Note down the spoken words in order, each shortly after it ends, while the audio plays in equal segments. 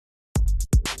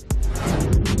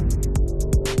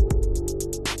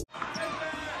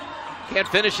Can't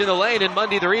finish in the lane, and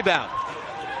Mondy the rebound.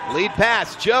 Lead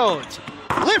pass, Jones.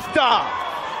 Liftoff!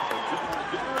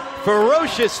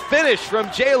 Ferocious finish from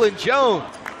Jalen Jones.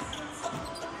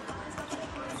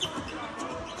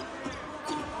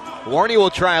 Warney will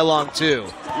try along too.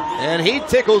 And he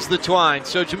tickles the twine.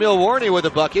 So Jamil Warney with a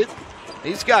bucket.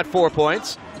 He's got 4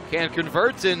 points. Can't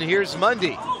convert, and here's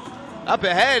Mondy. Up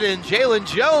ahead, and Jalen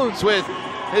Jones with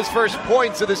his first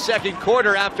points of the second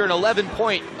quarter after an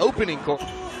 11-point opening quarter.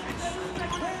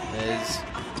 As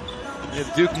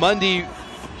Duke Mondy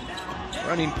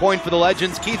running point for the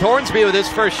Legends. Keith Hornsby with his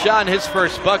first shot and his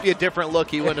first bucket. A different look,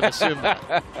 he wouldn't have assumed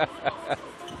that.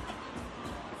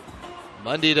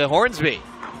 Mondy to Hornsby.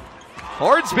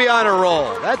 Hornsby on a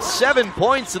roll. That's 7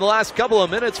 points in the last couple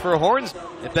of minutes for Hornsby.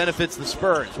 It benefits the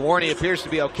Spurs. Warney appears to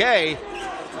be okay.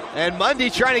 And Mondy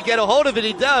trying to get a hold of it.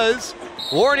 He does.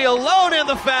 Warney alone in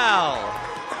the foul.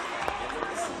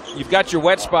 You've got your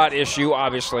wet spot issue,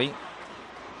 obviously.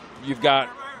 You've got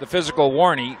the physical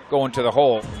Warney going to the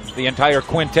hole. The entire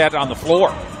quintet on the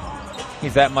floor.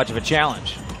 He's that much of a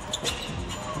challenge.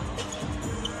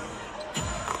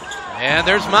 And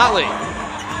there's Motley.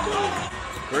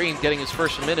 Green getting his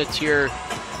first minutes here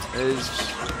as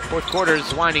fourth quarter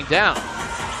is winding down.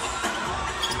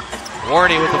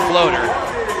 Warney with the floater.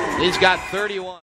 He's got 31.